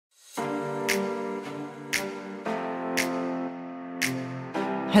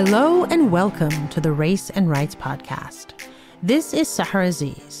Hello and welcome to the Race and Rights Podcast. This is Sahar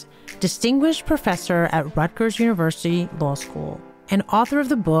Aziz, distinguished professor at Rutgers University Law School and author of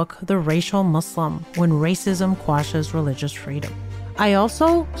the book, The Racial Muslim, When Racism Quashes Religious Freedom. I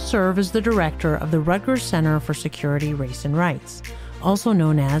also serve as the director of the Rutgers Center for Security, Race and Rights, also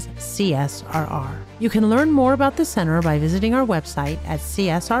known as CSRR. You can learn more about the center by visiting our website at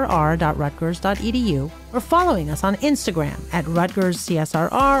csrr.rutgers.edu or following us on Instagram at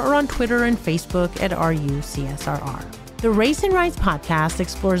RutgersCSRR or on Twitter and Facebook at RUCSRR. The Race and Rights Podcast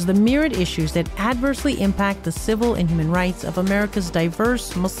explores the myriad issues that adversely impact the civil and human rights of America's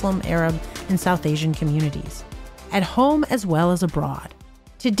diverse Muslim, Arab, and South Asian communities, at home as well as abroad.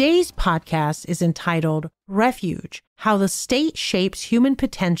 Today's podcast is entitled Refuge, How the State Shapes Human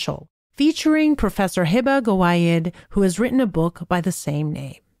Potential, featuring Professor Heba Gowayed, who has written a book by the same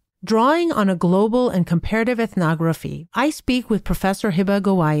name. Drawing on a global and comparative ethnography, I speak with Professor Heba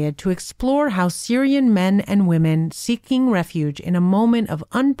Gowayed to explore how Syrian men and women seeking refuge in a moment of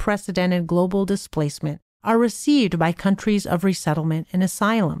unprecedented global displacement are received by countries of resettlement and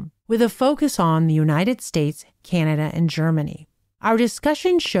asylum, with a focus on the United States, Canada, and Germany. Our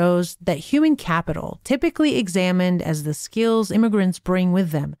discussion shows that human capital, typically examined as the skills immigrants bring with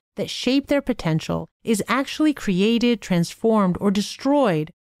them that shape their potential, is actually created, transformed, or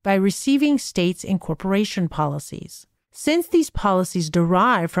destroyed by receiving states' incorporation policies. Since these policies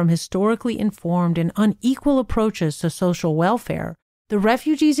derive from historically informed and unequal approaches to social welfare, the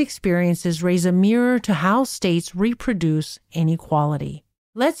refugees' experiences raise a mirror to how states reproduce inequality.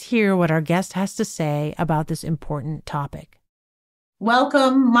 Let's hear what our guest has to say about this important topic.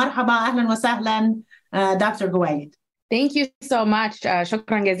 Welcome, marhaba, ahlan wa sahlan, Dr. Gowayed. Thank you so much.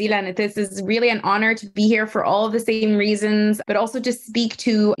 Shukran jazilan. This is really an honor to be here for all of the same reasons, but also to speak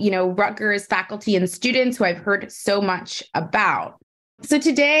to, Rutgers faculty and students who I've heard so much about. So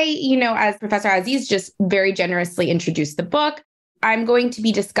today, as Professor Aziz just very generously introduced the book, I'm going to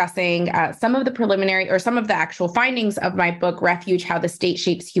be discussing some of the preliminary or some of the actual findings of my book, Refuge, How the State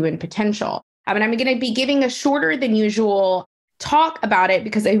Shapes Human Potential. And I'm going to be giving a shorter than usual talk about it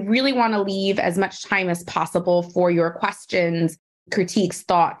because I really want to leave as much time as possible for your questions, critiques,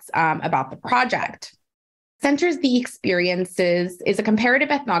 thoughts about the project. Centers the Experiences is a comparative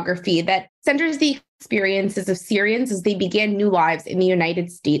ethnography that centers the experiences of Syrians as they began new lives in the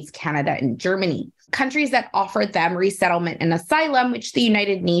United States, Canada, and Germany, countries that offered them resettlement and asylum, which the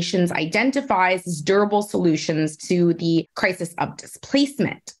United Nations identifies as durable solutions to the crisis of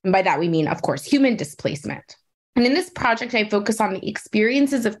displacement. And by that, we mean, of course, human displacement. And in this project, I focus on the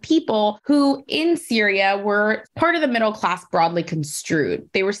experiences of people who in Syria were part of the middle class broadly construed.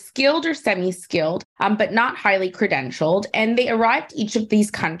 They were skilled or semi-skilled, but not highly credentialed. And they arrived each of these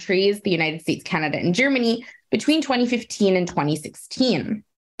countries, the United States, Canada, and Germany, between 2015 and 2016.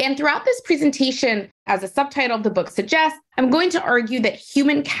 And throughout this presentation, as the subtitle of the book suggests, I'm going to argue that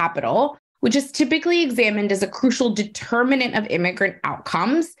human capital, which is typically examined as a crucial determinant of immigrant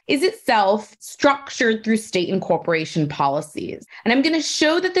outcomes, is itself structured through state incorporation policies. And I'm going to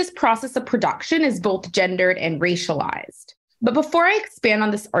show that this process of production is both gendered and racialized. But before I expand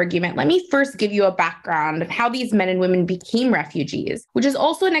on this argument, let me first give you a background of how these men and women became refugees, which is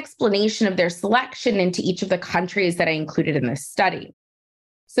also an explanation of their selection into each of the countries that I included in this study.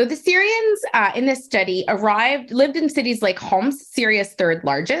 So the Syrians in this study lived in cities like Homs, Syria's third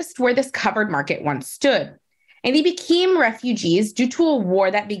largest, where this covered market once stood. And they became refugees due to a war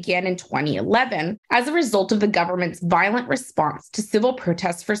that began in 2011 as a result of the government's violent response to civil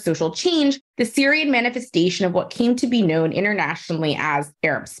protests for social change, the Syrian manifestation of what came to be known internationally as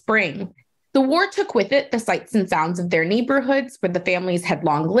Arab Spring. The war took with it the sights and sounds of their neighborhoods where the families had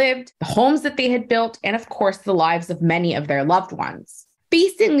long lived, the homes that they had built, and of course, the lives of many of their loved ones.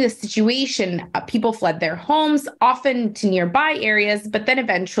 Facing this situation, people fled their homes, often to nearby areas, but then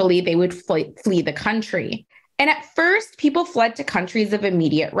eventually they would flee the country. And at first, people fled to countries of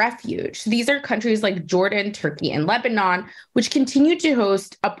immediate refuge. These are countries like Jordan, Turkey, and Lebanon, which continue to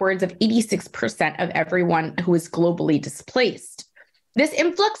host upwards of 86% of everyone who is globally displaced. This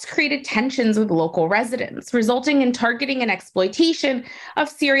influx created tensions with local residents, resulting in targeting and exploitation of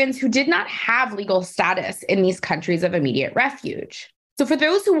Syrians who did not have legal status in these countries of immediate refuge. So for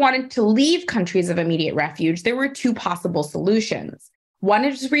those who wanted to leave countries of immediate refuge, there were two possible solutions. One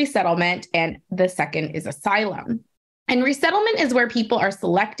is resettlement, and the second is asylum. And resettlement is where people are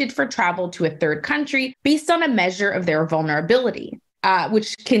selected for travel to a third country based on a measure of their vulnerability,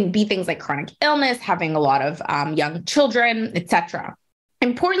 which can be things like chronic illness, having a lot of young children, etc.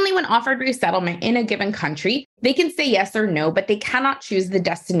 Importantly, when offered resettlement in a given country, they can say yes or no, but they cannot choose the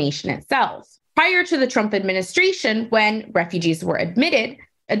destination itself. Prior to the Trump administration, when refugees were admitted,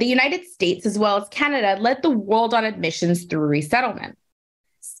 the United States, as well as Canada, led the world on admissions through resettlement.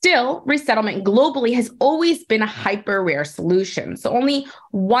 Still, resettlement globally has always been a hyper-rare solution. So only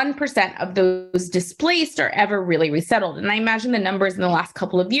 1% of those displaced are ever really resettled. And I imagine the numbers in the last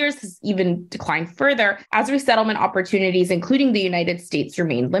couple of years has even declined further as resettlement opportunities, including the United States,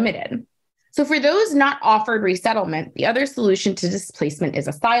 remain limited. So for those not offered resettlement, the other solution to displacement is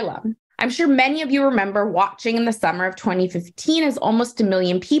asylum. I'm sure many of you remember watching in the summer of 2015 as almost 1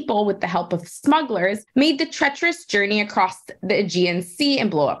 million people, with the help of smugglers, made the treacherous journey across the Aegean Sea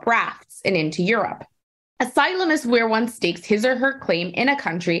and blow up rafts and into Europe. Asylum is where one stakes his or her claim in a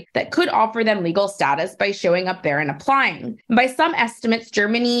country that could offer them legal status by showing up there and applying. By some estimates,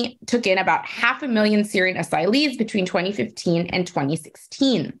 Germany took in about 500,000 Syrian asylees between 2015 and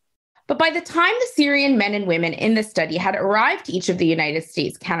 2016. But by the time the Syrian men and women in the study had arrived to each of the United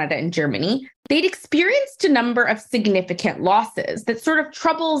States, Canada, and Germany, they'd experienced a number of significant losses that sort of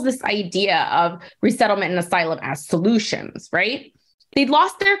troubles this idea of resettlement and asylum as solutions, right? They'd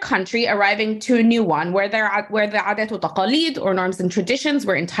lost their country, arriving to a new one where the adat wa taqalid, or norms and traditions,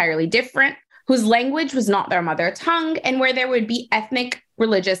 were entirely different, whose language was not their mother tongue, and where there would be ethnic,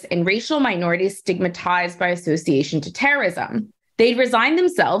 religious, and racial minorities stigmatized by association to terrorism. They'd resign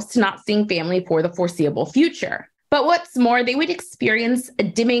themselves to not seeing family for the foreseeable future. But what's more, they would experience a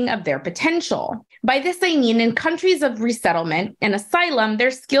dimming of their potential. By this, I mean, in countries of resettlement and asylum,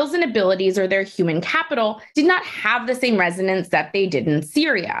 their skills and abilities, or their human capital, did not have the same resonance that they did in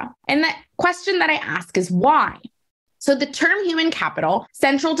Syria. And the question that I ask is why? So the term human capital,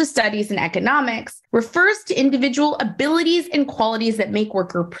 central to studies in economics, refers to individual abilities and qualities that make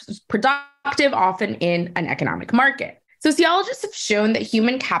workers productive, often in an economic market. Sociologists have shown that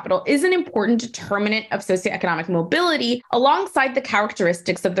human capital is an important determinant of socioeconomic mobility alongside the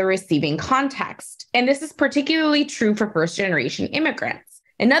characteristics of the receiving context. And this is particularly true for first-generation immigrants.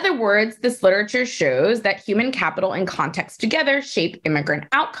 In other words, this literature shows that human capital and context together shape immigrant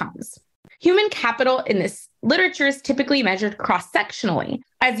outcomes. Human capital in this literature is typically measured cross-sectionally,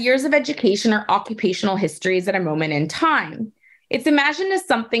 as years of education or occupational histories at a moment in time. It's imagined as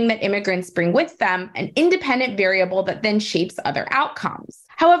something that immigrants bring with them, an independent variable that then shapes other outcomes.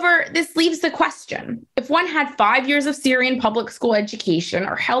 However, this leaves the question: if one had 5 years of Syrian public school education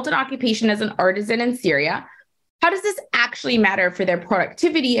or held an occupation as an artisan in Syria, how does this actually matter for their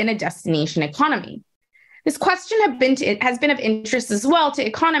productivity in a destination economy? This question has been of interest as well to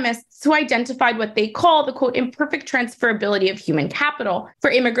economists who identified what they call the, quote, imperfect transferability of human capital for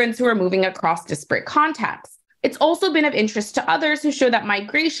immigrants who are moving across disparate contexts. It's also been of interest to others who show that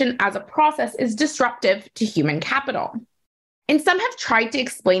migration as a process is disruptive to human capital. And some have tried to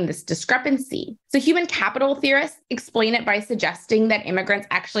explain this discrepancy. So human capital theorists explain it by suggesting that immigrants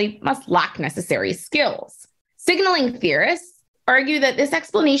actually must lack necessary skills. Signaling theorists argue that this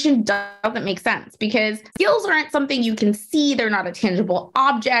explanation doesn't make sense because skills aren't something you can see. They're not a tangible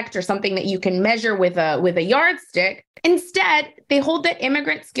object or something that you can measure with a yardstick. Instead, they hold that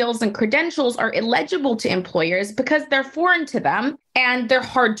immigrant skills and credentials are illegible to employers because they're foreign to them and they're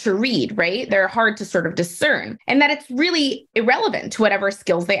hard to read, right? They're hard to sort of discern, and that it's really irrelevant to whatever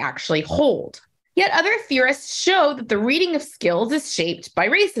skills they actually hold. Yet other theorists show that the reading of skills is shaped by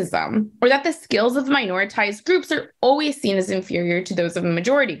racism, or that the skills of minoritized groups are always seen as inferior to those of a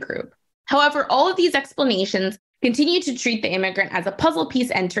majority group. However, all of these explanations continue to treat the immigrant as a puzzle piece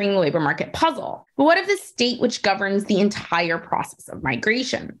entering the labor market puzzle. But what of the state which governs the entire process of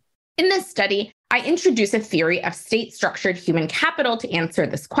migration? In this study, I introduce a theory of state-structured human capital to answer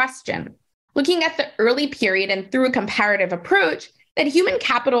this question. Looking at the early period and through a comparative approach, that human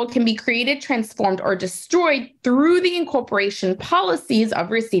capital can be created, transformed, or destroyed through the incorporation policies of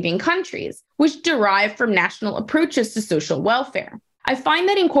receiving countries, which derive from national approaches to social welfare. I find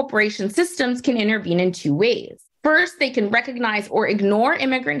that incorporation systems can intervene in two ways. First, they can recognize or ignore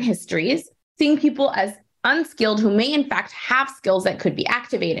immigrant histories, seeing people as unskilled who may in fact have skills that could be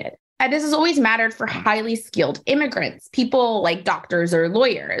activated. And this has always mattered for highly skilled immigrants, people like doctors or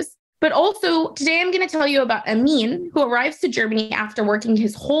lawyers. But also, today I'm going to tell you about Amin, who arrives to Germany after working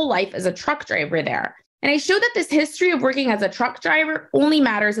his whole life as a truck driver there. And I show that this history of working as a truck driver only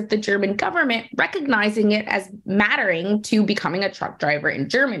matters if the German government recognizing it as mattering to becoming a truck driver in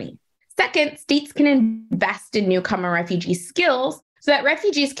Germany. Second, states can invest in newcomer refugee skills so that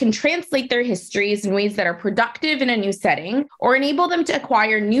refugees can translate their histories in ways that are productive in a new setting or enable them to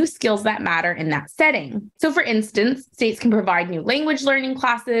acquire new skills that matter in that setting. So for instance, states can provide new language learning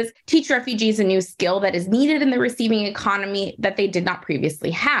classes, teach refugees a new skill that is needed in the receiving economy that they did not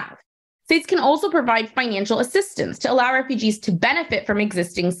previously have. States can also provide financial assistance to allow refugees to benefit from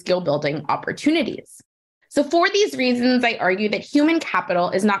existing skill building opportunities. So for these reasons, I argue that human capital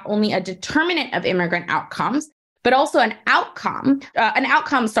is not only a determinant of immigrant outcomes, but also an outcome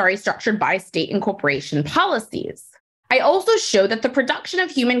structured by state and corporation policies. I also show that the production of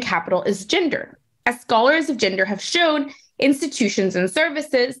human capital is gendered. As scholars of gender have shown, institutions and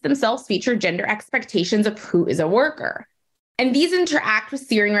services themselves feature gender expectations of who is a worker. And these interact with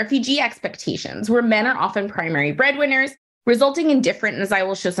Syrian refugee expectations, where men are often primary breadwinners, resulting in different, and as I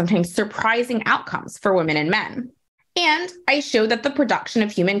will show sometimes surprising outcomes for women and men. And I show that the production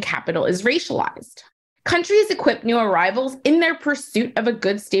of human capital is racialized. Countries equip new arrivals in their pursuit of a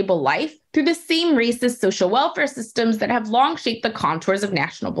good, stable life through the same racist social welfare systems that have long shaped the contours of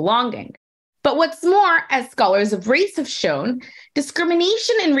national belonging. But what's more, as scholars of race have shown,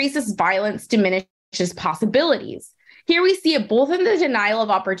 discrimination and racist violence diminishes possibilities. Here we see it both in the denial of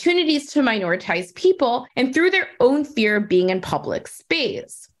opportunities to minoritized people and through their own fear of being in public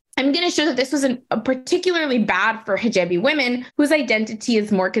space. I'm going to show that this was particularly bad for hijabi women whose identity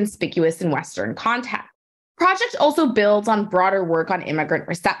is more conspicuous in Western context. Project also builds on broader work on immigrant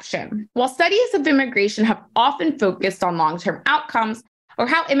reception. While studies of immigration have often focused on long-term outcomes or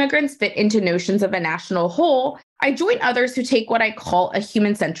how immigrants fit into notions of a national whole, I join others who take what I call a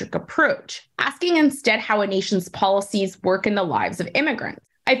human-centric approach, asking instead how a nation's policies work in the lives of immigrants.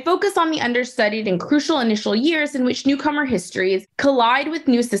 I focus on the understudied and crucial initial years in which newcomer histories collide with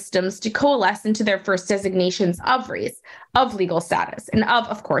new systems to coalesce into their first designations of race, of legal status, and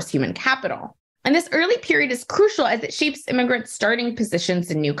of course, human capital. And this early period is crucial as it shapes immigrants' starting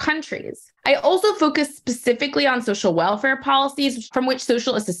positions in new countries. I also focus specifically on social welfare policies from which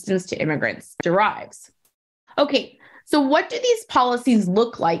social assistance to immigrants derives. Okay, so what do these policies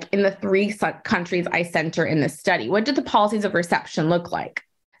look like in the three countries I center in this study? What do the policies of reception look like?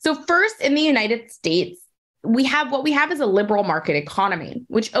 So first, in the United States, what we have is a liberal market economy,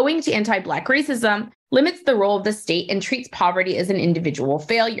 which owing to anti-Black racism, limits the role of the state and treats poverty as an individual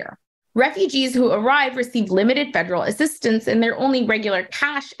failure. Refugees who arrive receive limited federal assistance, and their only regular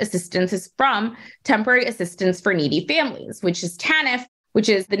cash assistance is from Temporary Assistance for Needy Families, which is TANF, which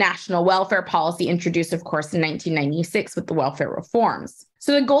is the national welfare policy introduced, of course, in 1996 with the welfare reforms.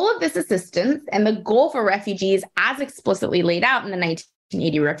 So the goal of this assistance and the goal for refugees, as explicitly laid out in the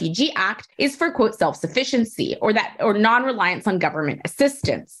 1980 Refugee Act, is for, quote, self-sufficiency or non-reliance on government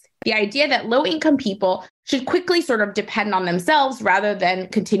assistance. The idea that low-income people should quickly sort of depend on themselves rather than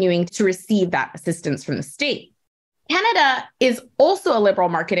continuing to receive that assistance from the state. Canada is also a liberal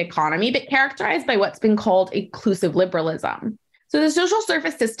market economy, but characterized by what's been called inclusive liberalism. So the social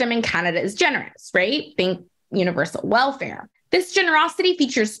service system in Canada is generous, right? Think universal welfare. This generosity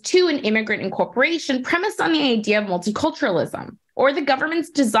features too an immigrant incorporation premised on the idea of multiculturalism, or the government's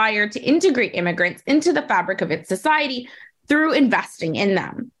desire to integrate immigrants into the fabric of its society through investing in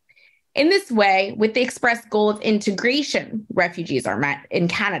them. In this way, with the express goal of integration, refugees are met in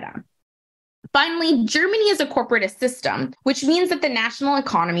Canada. Finally, Germany is a corporatist system, which means that the national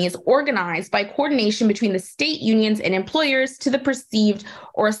economy is organized by coordination between the state unions and employers to the perceived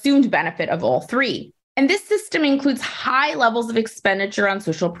or assumed benefit of all three. And this system includes high levels of expenditure on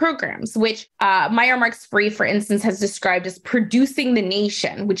social programs, which Meyer-Marx-Frey, for instance, has described as producing the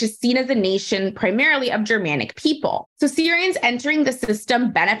nation, which is seen as a nation primarily of Germanic people. So Syrians entering the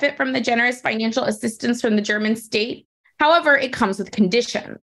system benefit from the generous financial assistance from the German state. However, it comes with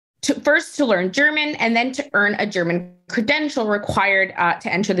conditions. First, to learn German, and then to earn a German credential required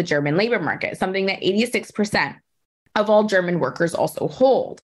to enter the German labor market, something that 86% of all German workers also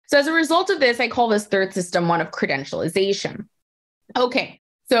hold. So as a result of this, I call this third system one of credentialization. Okay,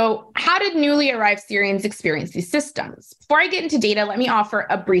 so how did newly arrived Syrians experience these systems? Before I get into data, let me offer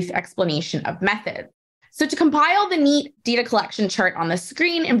a brief explanation of methods. So to compile the neat data collection chart on the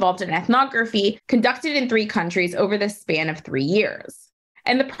screen involved an ethnography conducted in 3 countries over the span of 3 years.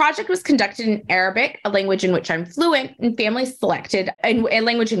 And the project was conducted in Arabic, a language in which I'm fluent, and families selected a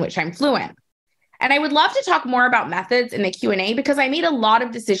language in which I'm fluent. And I would love to talk more about methods in the Q&A because I made a lot of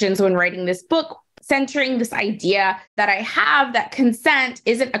decisions when writing this book, centering this idea that I have that consent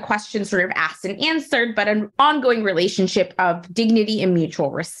isn't a question sort of asked and answered, but an ongoing relationship of dignity and mutual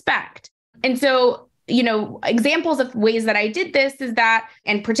respect. And so, examples of ways that I did this is that,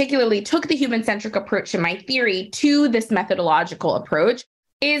 and particularly took the human-centric approach in my theory to this methodological approach,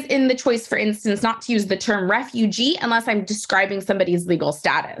 is in the choice, for instance, not to use the term refugee unless I'm describing somebody's legal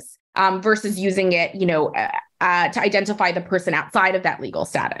status. Versus using it, to identify the person outside of that legal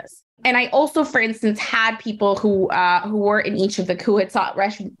status. And I also, for instance, had people who had sought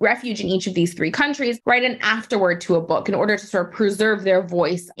refuge in each of these 3 countries write an afterword to a book in order to sort of preserve their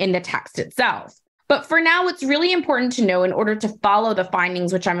voice in the text itself. But for now, what's really important to know in order to follow the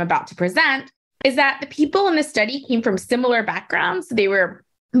findings which I'm about to present is that the people in the study came from similar backgrounds. They were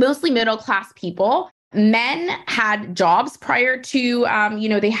mostly middle-class people. Men had jobs prior to,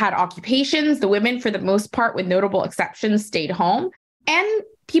 they had occupations. The women, for the most part, with notable exceptions, stayed home. And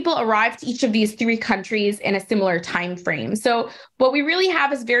people arrived to each of these three countries in a similar time frame. So what we really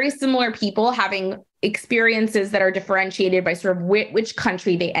have is very similar people having experiences that are differentiated by sort of which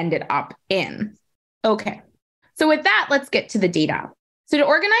country they ended up in. Okay, so with that, let's get to the data. So to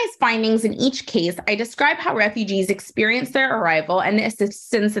organize findings in each case, I describe how refugees experienced their arrival and the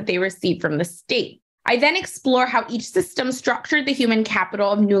assistance that they received from the state. I then explore how each system structured the human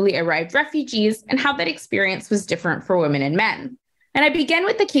capital of newly arrived refugees and how that experience was different for women and men. And I begin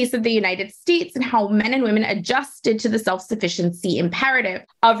with the case of the United States and how men and women adjusted to the self-sufficiency imperative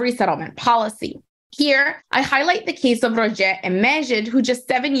of resettlement policy. Here, I highlight the case of Roger and Majid, who just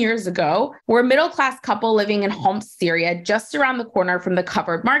 7 years ago were a middle-class couple living in Homs, Syria, just around the corner from the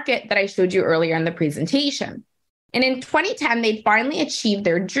covered market that I showed you earlier in the presentation. And in 2010, they finally achieved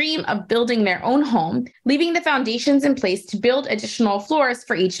their dream of building their own home, leaving the foundations in place to build additional floors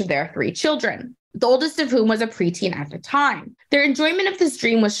for each of their three children, the oldest of whom was a preteen at the time. Their enjoyment of this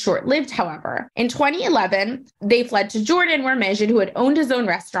dream was short-lived, however. In 2011, they fled to Jordan, where Majid, who had owned his own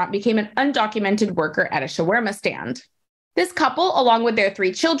restaurant, became an undocumented worker at a shawarma stand. This couple, along with their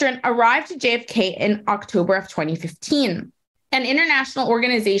three children, arrived to JFK in October of 2015. An international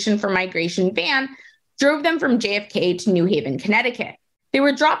organization for migration van drove them from JFK to New Haven, Connecticut. They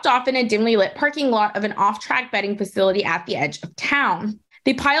were dropped off in a dimly lit parking lot of an off-track betting facility at the edge of town.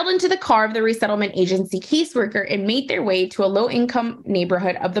 They piled into the car of the resettlement agency caseworker and made their way to a low-income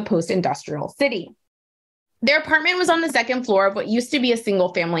neighborhood of the post-industrial city. Their apartment was on the second floor of what used to be a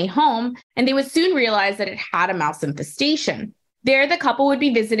single-family home, and they would soon realize that it had a mouse infestation. There, the couple would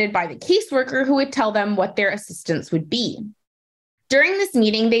be visited by the caseworker, who would tell them what their assistance would be. During this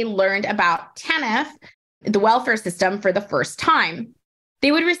meeting, they learned about TANF, the welfare system, for the first time.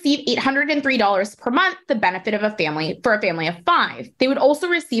 They would receive $803 per month, the benefit of a family of five. They would also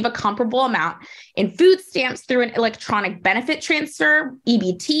receive a comparable amount in food stamps through an electronic benefit transfer,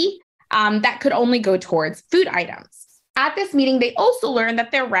 EBT, that could only go towards food items. At this meeting, they also learned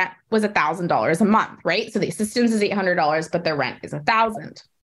that their rent was $1,000 a month, right? So the assistance is $800, but their rent is $1,000.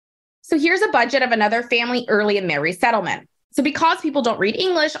 So here's a budget of another family early in their resettlement. So because people don't read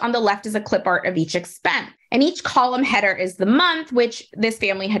English, on the left is a clip art of each expense. And each column header is the month, which this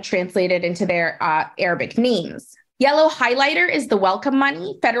family had translated into their Arabic names. Yellow highlighter is the welcome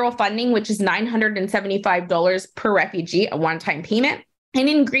money, federal funding, which is $975 per refugee, a one-time payment. And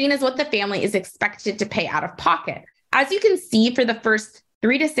in green is what the family is expected to pay out of pocket. As you can see, for the first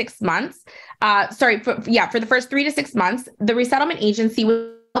 3 to 6 months, for the first 3 to 6 months, the resettlement agency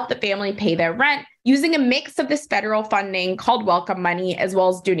will help the family pay their rent using a mix of this federal funding called welcome money, as well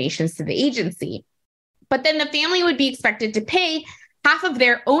as donations to the agency. But then the family would be expected to pay half of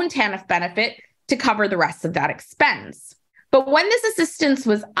their own TANF benefit to cover the rest of that expense. But when this assistance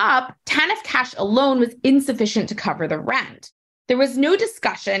was up, TANF cash alone was insufficient to cover the rent. There was no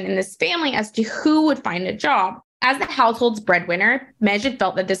discussion in this family as to who would find a job. As the household's breadwinner, Majid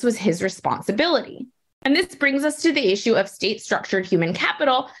felt that this was his responsibility. And this brings us to the issue of state-structured human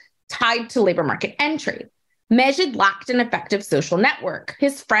capital tied to labor market entry. Majid lacked an effective social network.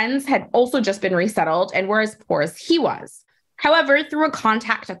 His friends had also just been resettled and were as poor as he was. However, through a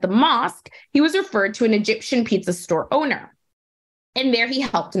contact at the mosque, he was referred to an Egyptian pizza store owner. And there he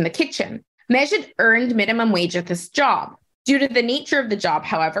helped in the kitchen. Majid earned minimum wage at this job. Due to the nature of the job,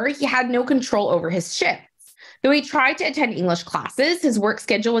 however, he had no control over his shifts. Though he tried to attend English classes, his work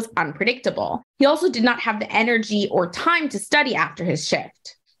schedule was unpredictable. He also did not have the energy or time to study after his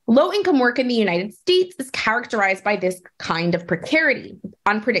shift. Low-income work in the United States is characterized by this kind of precarity,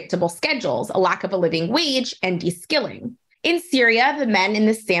 unpredictable schedules, a lack of a living wage, and de-skilling. In Syria, the men in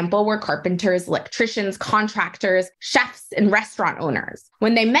this sample were carpenters, electricians, contractors, chefs, and restaurant owners.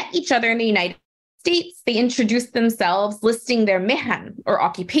 When they met each other in the United States, they introduced themselves, listing their mihan, or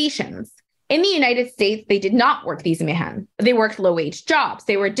occupations. In the United States, they did not work these mihan. They worked low-wage jobs.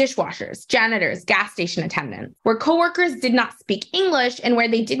 They were dishwashers, janitors, gas station attendants, where coworkers did not speak English and where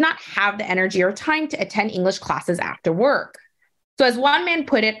they did not have the energy or time to attend English classes after work. So as one man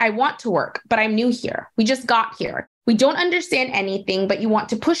put it, I want to work, but I'm new here. We just got here. We don't understand anything, but you want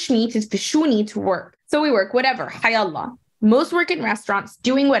to push me to fishuni to work. So we work whatever, hayallah. Most work in restaurants,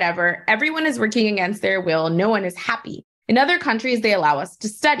 doing whatever. Everyone is working against their will. No one is happy. In other countries, they allow us to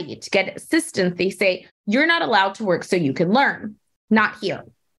study. To get assistance, they say, you're not allowed to work so you can learn. Not here.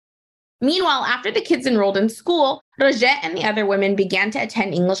 Meanwhile, after the kids enrolled in school, Rajat and the other women began to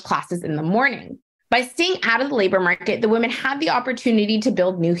attend English classes in the morning. By staying out of the labor market, the women had the opportunity to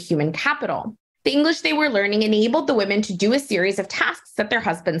build new human capital. The English they were learning enabled the women to do a series of tasks that their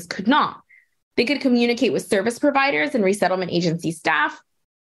husbands could not. They could communicate with service providers and resettlement agency staff.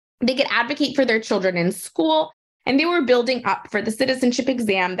 They could advocate for their children in school, and they were building up for the citizenship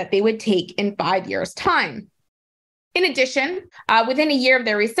exam that they would take in 5 years' time. In addition, within a year of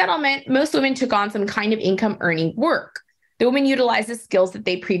their resettlement, most women took on some kind of income-earning work. The women utilized the skills that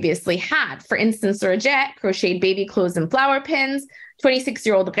they previously had. For instance, Roget crocheted baby clothes and flower pins.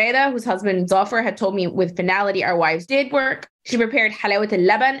 26-year-old Reda, whose husband Zafar had told me with finality our wives did work. She prepared halawat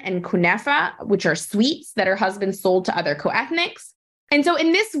al-laban and kunafa, which are sweets that her husband sold to other co-ethnics. And so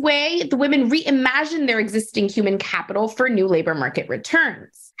in this way, the women reimagined their existing human capital for new labor market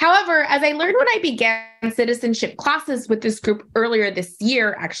returns. However, as I learned when I began citizenship classes with this group earlier this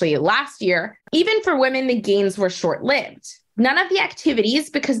year, actually last year, even for women, the gains were short-lived. None of the activities,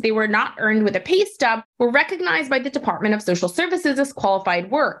 because they were not earned with a pay stub, were recognized by the Department of Social Services as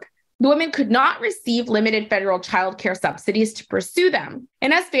qualified work. The women could not receive limited federal child care subsidies to pursue them.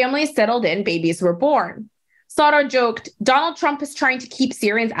 And as families settled in, babies were born. Sara joked, Donald Trump is trying to keep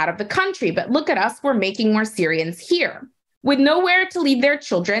Syrians out of the country, but look at us, we're making more Syrians here. With nowhere to leave their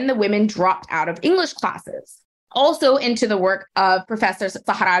children, the women dropped out of English classes. Also into the work of Professor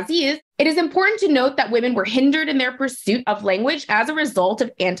Sahar Aziz, it is important to note that women were hindered in their pursuit of language as a result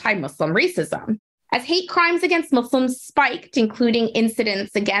of anti-Muslim racism. As hate crimes against Muslims spiked, including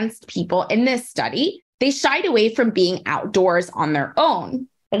incidents against people in this study, they shied away from being outdoors on their own.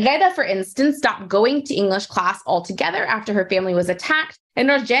 Reda, for instance, stopped going to English class altogether after her family was attacked, and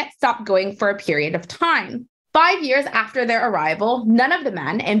Roget stopped going for a period of time. 5 years after their arrival, none of the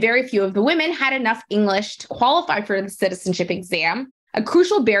men and very few of the women had enough English to qualify for the citizenship exam, a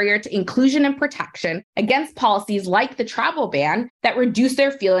crucial barrier to inclusion and protection against policies like the travel ban that reduce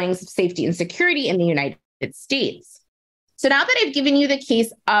their feelings of safety and security in the United States. So now that I've given you the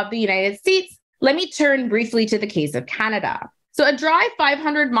case of the United States, let me turn briefly to the case of Canada. So a drive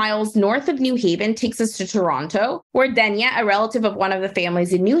 500 miles north of New Haven takes us to Toronto, where Denya, a relative of one of the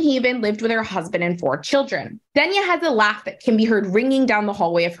families in New Haven, lived with her husband and 4 children. Denya has a laugh that can be heard ringing down the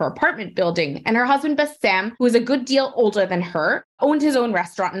hallway of her apartment building, and her husband Bassem, who is a good deal older than her, owned his own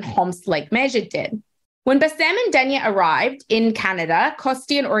restaurant in Homs like Majid did. When Bassem and Denya arrived in Canada,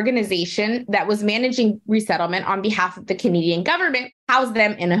 Costi, an organization that was managing resettlement on behalf of the Canadian government, housed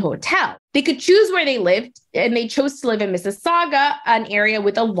them in a hotel. They could choose where they lived, and they chose to live in Mississauga, an area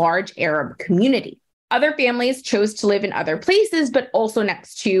with a large Arab community. Other families chose to live in other places, but also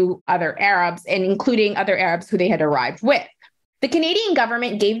next to other Arabs, and including other Arabs who they had arrived with. The Canadian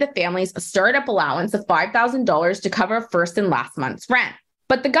government gave the families a startup allowance of $5,000 to cover first and last month's rent.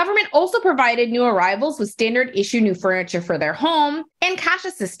 But the government also provided new arrivals with standard issue new furniture for their home and cash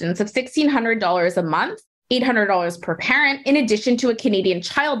assistance of $1,600 a month, $800 per parent, in addition to a Canadian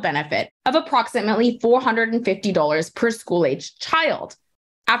child benefit of approximately $450 per school-aged child.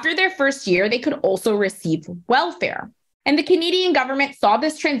 After their first year, they could also receive welfare. And the Canadian government saw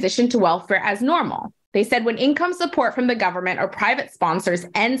this transition to welfare as normal. They said when income support from the government or private sponsors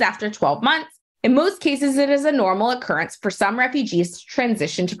ends after 12 months, in most cases, it is a normal occurrence for some refugees to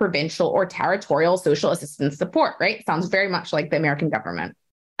transition to provincial or territorial social assistance support, right? Sounds very much like the American government.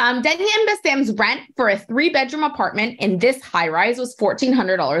 Denya and Bassem's rent for a 3-bedroom apartment in this high-rise was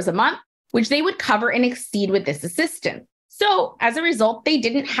 $1,400 a month, which they would cover and exceed with this assistance. So as a result, they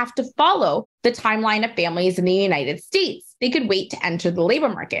didn't have to follow the timeline of families in the United States. They could wait to enter the labor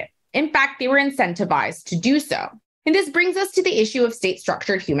market. In fact, they were incentivized to do so. And this brings us to the issue of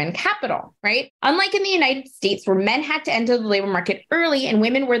state-structured human capital, right? Unlike in the United States, where men had to enter the labor market early and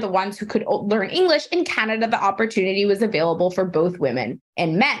women were the ones who could learn English, in Canada, the opportunity was available for both women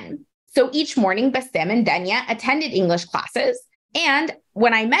and men. So each morning, Bassem and Denya attended English classes. And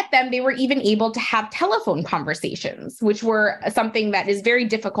when I met them, they were even able to have telephone conversations, which were something that is very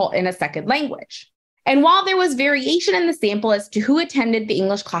difficult in a second language. And while there was variation in the sample as to who attended the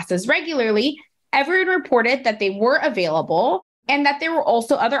English classes regularly, everyone reported that they were available and that there were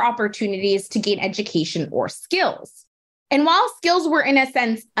also other opportunities to gain education or skills. And while skills were in a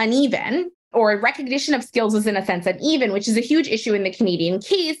sense uneven, or recognition of skills was in a sense uneven, which is a huge issue in the Canadian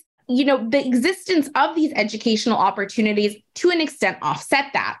case, the existence of these educational opportunities to an extent offset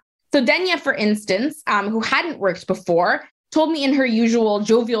that. So Denya, for instance, who hadn't worked before, told me in her usual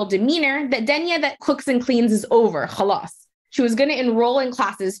jovial demeanor that Denya that cooks and cleans is over, khalas. She was going to enroll in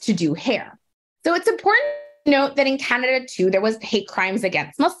classes to do hair. So it's important to note that in Canada, too, there was hate crimes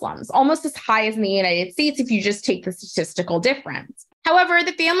against Muslims, almost as high as in the United States if you just take the statistical difference. However,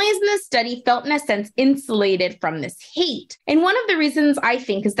 the families in this study felt, in a sense, insulated from this hate. And one of the reasons I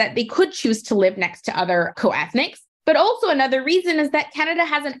think is that they could choose to live next to other co-ethnics, But also another reason is that Canada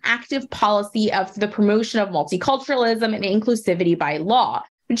has an active policy of the promotion of multiculturalism and inclusivity by law,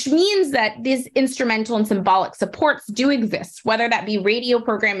 which means that these instrumental and symbolic supports do exist, whether that be radio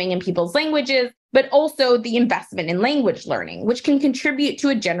programming in people's languages, but also the investment in language learning, which can contribute to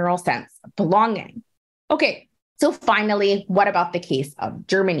a general sense of belonging. Okay, so finally, what about the case of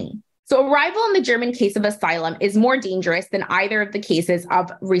Germany? So arrival in the German case of asylum is more dangerous than either of the cases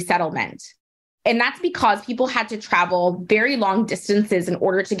of resettlement. And that's because people had to travel very long distances in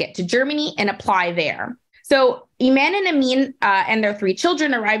order to get to Germany and apply there. So Iman and Amin and their 3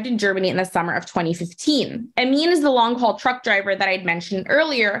 children arrived in Germany in the summer of 2015. Amin is the long-haul truck driver that I'd mentioned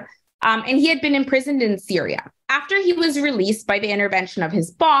earlier, and he had been imprisoned in Syria. After he was released by the intervention of his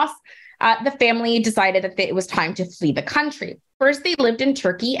boss, the family decided that it was time to flee the country. First, they lived in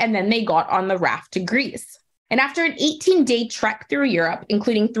Turkey, and then they got on the raft to Greece. And after an 18-day trek through Europe,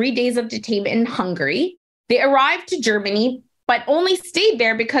 including 3 days of detainment in Hungary, they arrived to Germany, but only stayed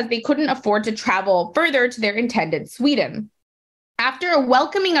there because they couldn't afford to travel further to their intended Sweden. After a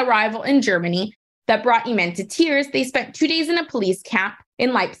welcoming arrival in Germany that brought Iman to tears, they spent 2 days in a police camp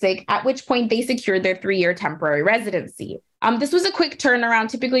in Leipzig, at which point they secured their 3-year temporary residency. This was a quick turnaround.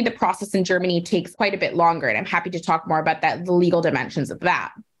 Typically, the process in Germany takes quite a bit longer, and I'm happy to talk more about that, the legal dimensions of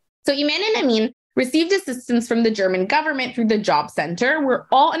that. So Iman and Amin received assistance from the German government through the job center, where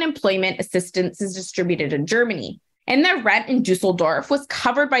all unemployment assistance is distributed in Germany. And their rent in Dusseldorf was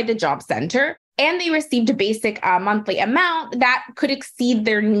covered by the job center, and they received a basic monthly amount that could exceed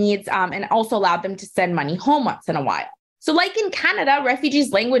their needs and also allowed them to send money home once in a while. So like in Canada,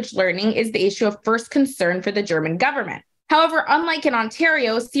 refugees' language learning is the issue of first concern for the German government. However, unlike in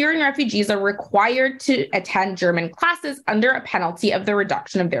Ontario, Syrian refugees are required to attend German classes under a penalty of the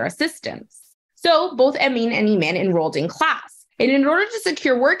reduction of their assistance. So both Amin and Iman enrolled in class. And in order to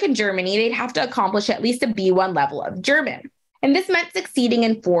secure work in Germany, they'd have to accomplish at least a B1 level of German. And this meant succeeding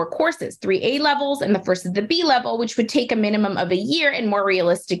in 4 courses, 3 A levels, and the first is the B level, which would take a minimum of a year and more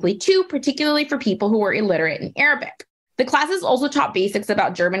realistically 2, particularly for people who were illiterate in Arabic. The classes also taught basics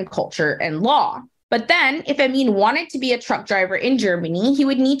about German culture and law. But then, if Amin wanted to be a truck driver in Germany, he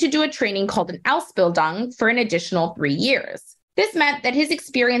would need to do a training called an Ausbildung for an additional 3 years. This meant that his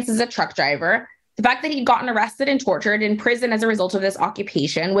experience as a truck driver, the fact that he'd gotten arrested and tortured in prison as a result of this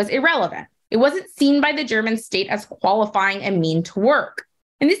occupation, was irrelevant. It wasn't seen by the German state as qualifying Amin to work.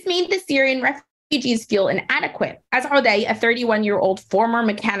 And this made the Syrian refugees feel inadequate. As Uday, a 31-year-old former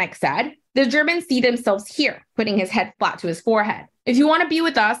mechanic, said, "The Germans see themselves here," putting his head flat to his forehead. "If you want to be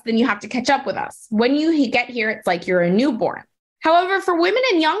with us, then you have to catch up with us. When you get here, it's like you're a newborn." However, for women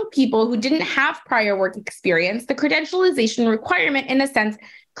and young people who didn't have prior work experience, the credentialization requirement, in a sense,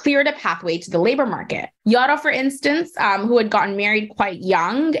 cleared a pathway to the labor market. Yara, for instance, who had gotten married quite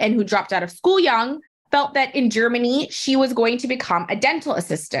young and who dropped out of school young, felt that in Germany, she was going to become a dental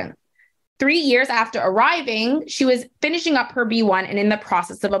assistant. 3 years after arriving, she was finishing up her B1 and in the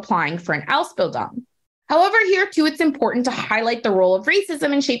process of applying for an Ausbildung. However, here too, it's important to highlight the role of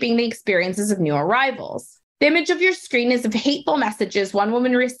racism in shaping the experiences of new arrivals. The image of your screen is of hateful messages one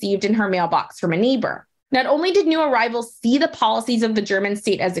woman received in her mailbox from a neighbor. Not only did new arrivals see the policies of the German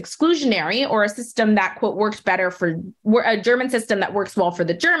state as exclusionary, or a system that, quote, worked better for a German system that works well for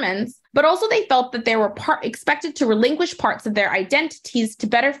the Germans, but also they felt that they were expected to relinquish parts of their identities to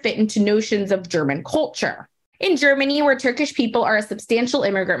better fit into notions of German culture. In Germany, where Turkish people are a substantial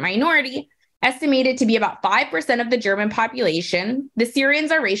immigrant minority, estimated to be about 5% of the German population, the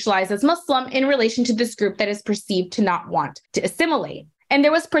Syrians are racialized as Muslim in relation to this group that is perceived to not want to assimilate. And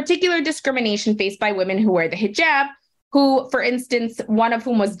there was particular discrimination faced by women who wear the hijab, who, for instance, one of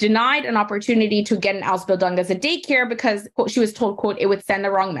whom was denied an opportunity to get an Ausbildung as a daycare because, quote, she was told, quote, it would send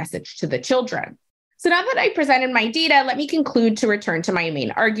the wrong message to the children. So now that I presented my data, let me conclude to return to my main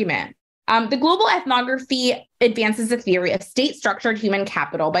argument. The global ethnography advances the theory of state-structured human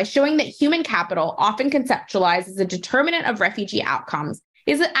capital by showing that human capital, often conceptualized as a determinant of refugee outcomes,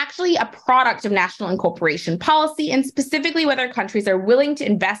 is actually a product of national incorporation policy, and specifically whether countries are willing to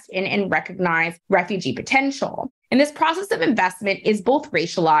invest in and recognize refugee potential. And this process of investment is both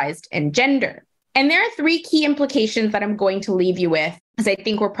racialized and gendered. And there are 3 key implications that I'm going to leave you with, as I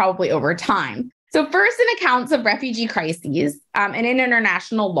think we're probably over time. So first, in accounts of refugee crises and in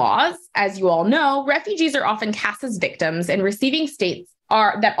international laws, as you all know, refugees are often cast as victims, and receiving states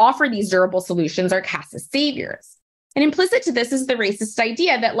that offer these durable solutions are cast as saviors. And implicit to this is the racist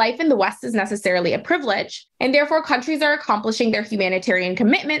idea that life in the West is necessarily a privilege, and therefore countries are accomplishing their humanitarian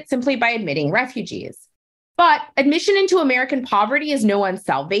commitment simply by admitting refugees. But admission into American poverty is no one's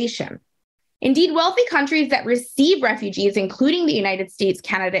salvation. Indeed, wealthy countries that receive refugees, including the United States,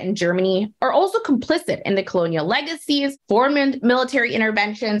 Canada, and Germany, are also complicit in the colonial legacies, foreign military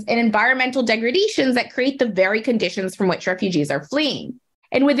interventions, and environmental degradations that create the very conditions from which refugees are fleeing.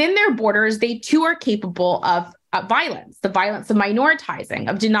 And within their borders, they too are capable of violence, the violence of minoritizing,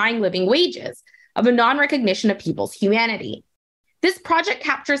 of denying living wages, of a non-recognition of people's humanity. This project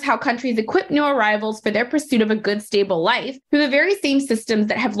captures how countries equip new arrivals for their pursuit of a good, stable life through the very same systems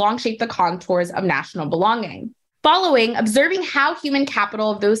that have long shaped the contours of national belonging. Following, observing how human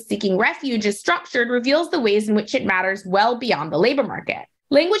capital of those seeking refuge is structured reveals the ways in which it matters well beyond the labor market.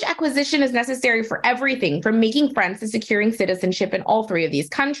 Language acquisition is necessary for everything from making friends to securing citizenship in all three of these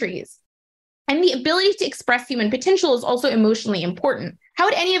countries. And the ability to express human potential is also emotionally important. How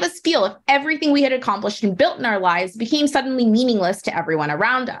would any of us feel if everything we had accomplished and built in our lives became suddenly meaningless to everyone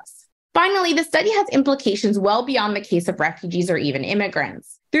around us? Finally, the study has implications well beyond the case of refugees or even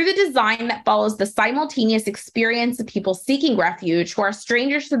immigrants. Through the design that follows the simultaneous experience of people seeking refuge who are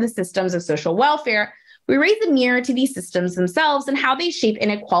strangers to the systems of social welfare, we raise a mirror to these systems themselves and how they shape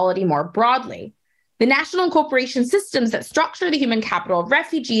inequality more broadly. The national and corporation systems that structure the human capital of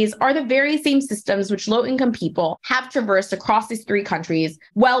refugees are the very same systems which low-income people have traversed across these three countries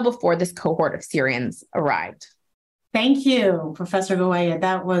well before this cohort of Syrians arrived. Thank you, Professor Gowayed.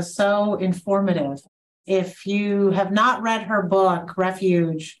 That was so informative. If you have not read her book,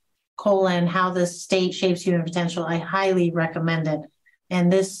 Refuge, How the State Shapes Human Potential, I highly recommend it.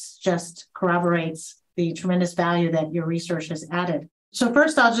 And this just corroborates the tremendous value that your research has added. So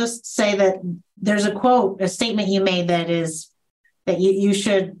first, I'll just say that there's a quote, a statement you made that you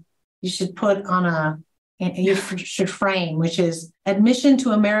should put on you should frame, which is, admission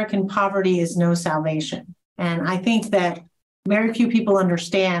to American poverty is no salvation. And I think that very few people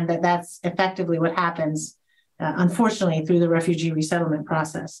understand that that's effectively what happens, unfortunately, through the refugee resettlement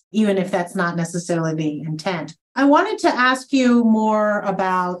process, even if that's not necessarily the intent. I wanted to ask you more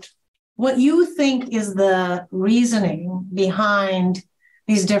about what you think is the reasoning behind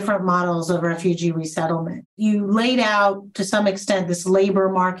these different models of refugee resettlement. You laid out, to some extent, this labor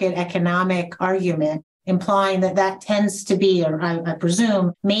market economic argument, implying that tends to be, or I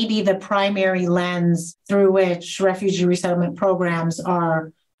presume, maybe the primary lens through which refugee resettlement programs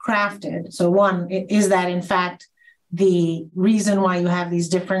are crafted. So one, is that in fact the reason why you have these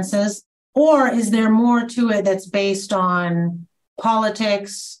differences? Or is there more to it that's based on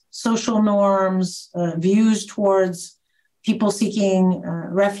politics, social norms, views towards people seeking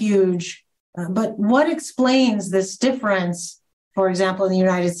refuge? But what explains this difference, for example, in the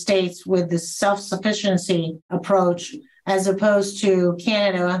United States with this self-sufficiency approach, as opposed to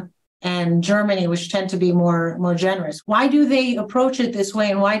Canada and Germany, which tend to be more generous? Why do they approach it this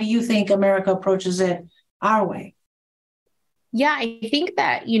way? And why do you think America approaches it our way? Yeah, I think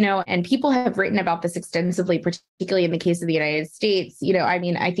that, and people have written about this extensively, particularly in the case of the United States.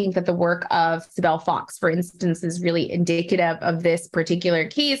 I think that the work of Sibel Fox, for instance, is really indicative of this particular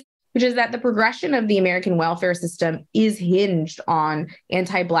case, which is that the progression of the American welfare system is hinged on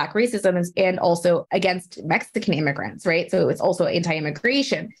anti-Black racism and also against Mexican immigrants, right? So it's also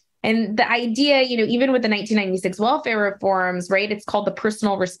anti-immigration. And the idea, even with the 1996 welfare reforms, right, it's called the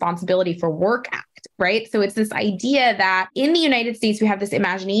Personal Responsibility for Work Act, right? So it's this idea that in the United States, we have this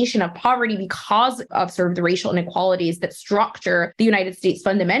imagination of poverty because of sort of the racial inequalities that structure the United States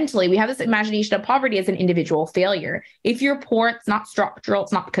fundamentally. We have this imagination of poverty as an individual failure. If you're poor, it's not structural.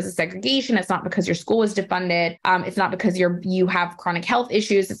 It's not because of segregation. It's not because your school is defunded. It's not because you have chronic health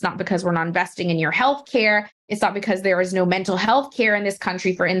issues. It's not because we're not investing in your health care. It's not because there is no mental health care in this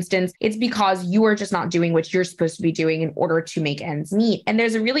country, for instance. It's because you are just not doing what you're supposed to be doing in order to make ends meet. And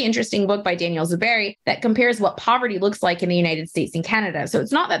there's a really interesting book by Daniel Zuberi that compares what poverty looks like in the United States and Canada. So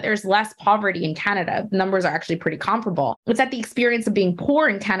it's not that there's less poverty in Canada. The numbers are actually pretty comparable. It's that the experience of being poor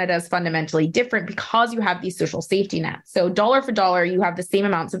in Canada is fundamentally different because you have these social safety nets. So dollar for dollar, you have the same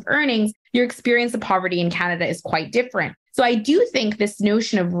amounts of earnings. Your experience of poverty in Canada is quite different. So I do think this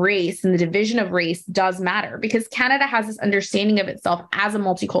notion of race and the division of race does matter because Canada has this understanding of itself as a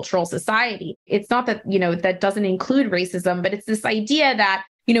multicultural society. It's not that, that doesn't include racism, but it's this idea that,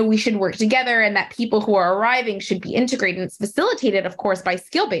 we should work together and that people who are arriving should be integrated. And it's facilitated, of course, by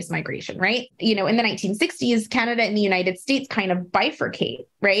skill-based migration, right? In the 1960s, Canada and the United States kind of bifurcate,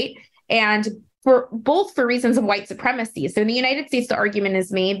 right? And for reasons of white supremacy. So in the United States, the argument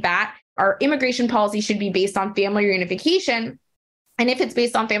is made that our immigration policy should be based on family reunification. And if it's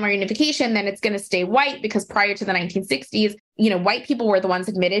based on family reunification, then it's going to stay white because prior to the 1960s, white people were the ones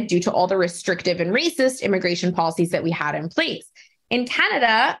admitted due to all the restrictive and racist immigration policies that we had in place. In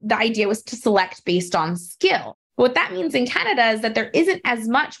Canada, the idea was to select based on skill. What that means in Canada is that there isn't as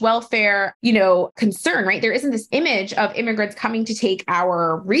much welfare, concern, right? There isn't this image of immigrants coming to take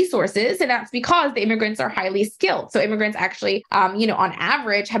our resources. And that's because the immigrants are highly skilled. So immigrants actually, on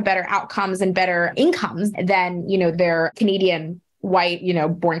average have better outcomes and better incomes than, their Canadian white,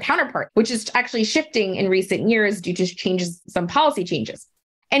 born counterpart, which is actually shifting in recent years due to some policy changes.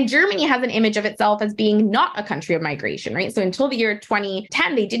 And Germany has an image of itself as being not a country of migration, right? So until the year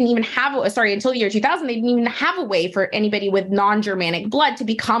 2010, until the year 2000, they didn't even have a way for anybody with non-Germanic blood to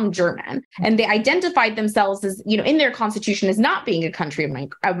become German. And they identified themselves as, in their constitution as not being a country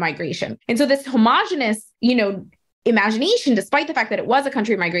of migration. And so this homogenous, imagination, despite the fact that it was a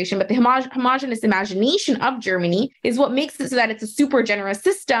country of migration, but the homogenous imagination of Germany is what makes it so that it's a super generous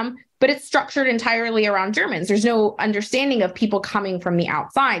system, but it's structured entirely around Germans. There's no understanding of people coming from the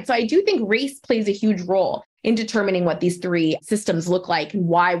outside. So I do think race plays a huge role in determining what these three systems look like and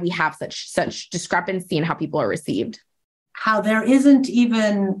why we have such discrepancy in how people are received. How there isn't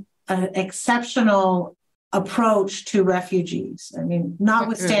even an exceptional approach to refugees. I mean,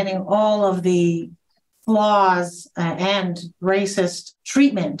 notwithstanding all of the flaws and racist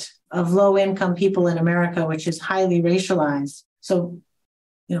treatment of low-income people in America, which is highly racialized. So,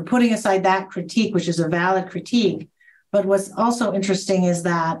 putting aside that critique, which is a valid critique, but what's also interesting is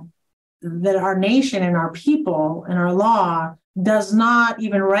that our nation and our people and our law does not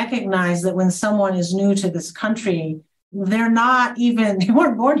even recognize that when someone is new to this country, they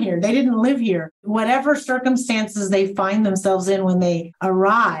weren't born here. They didn't live here. Whatever circumstances they find themselves in when they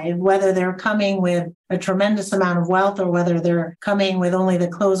arrive, whether they're coming with a tremendous amount of wealth or whether they're coming with only the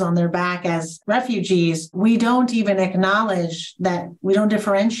clothes on their back as refugees, we don't even acknowledge that. We don't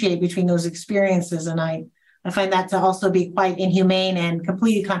differentiate between those experiences. And I find that to also be quite inhumane and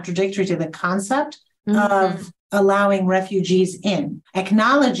completely contradictory to the concept of allowing refugees in,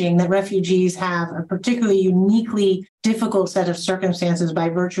 acknowledging that refugees have a particularly uniquely difficult set of circumstances by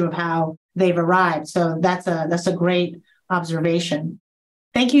virtue of how they've arrived. So that's a great observation.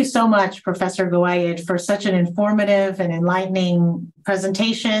 Thank you so much, Professor Gowayed, for such an informative and enlightening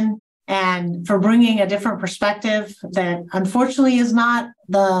presentation and for bringing a different perspective that unfortunately is not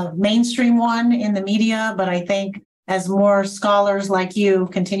the mainstream one in the media. But I think as more scholars like you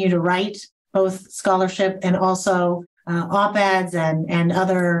continue to write both scholarship and also op-eds and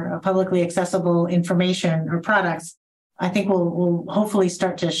other publicly accessible information or products, I think we'll hopefully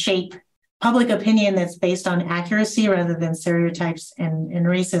start to shape public opinion that's based on accuracy rather than stereotypes and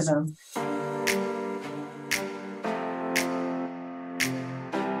racism.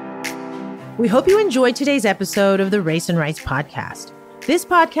 We hope you enjoyed today's episode of the Race and Rights podcast. This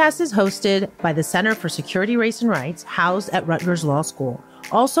podcast is hosted by the Center for Security, Race and Rights, housed at Rutgers Law School,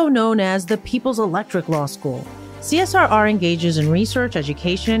 also known as the People's Electric Law School. CSRR engages in research,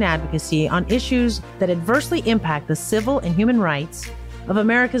 education, and advocacy on issues that adversely impact the civil and human rights of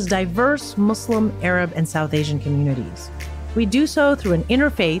America's diverse Muslim, Arab, and South Asian communities. We do so through an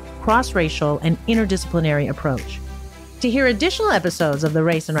interfaith, cross-racial, and interdisciplinary approach. To hear additional episodes of the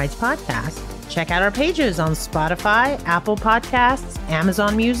Race and Rights podcast, check out our pages on Spotify, Apple Podcasts,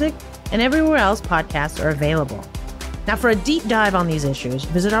 Amazon Music, and everywhere else podcasts are available. Now, for a deep dive on these issues,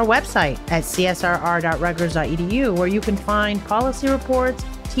 visit our website at csrr.rutgers.edu, where you can find policy reports,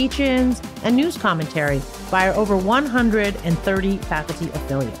 teach-ins, and news commentary by our over 130 faculty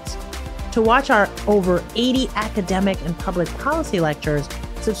affiliates. To watch our over 80 academic and public policy lectures,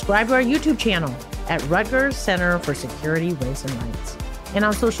 subscribe to our YouTube channel at Rutgers Center for Security, Race and Rights. And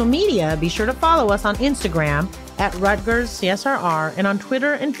on social media, be sure to follow us on Instagram at Rutgers CSRR and on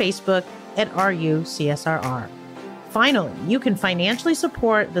Twitter and Facebook at RUCSRR. Finally, you can financially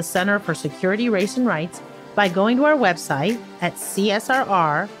support the Center for Security, Race and Rights by going to our website at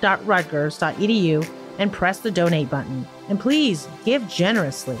csrr.rutgers.edu and press the donate button. And please give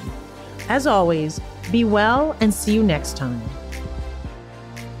generously. As always, be well and see you next time.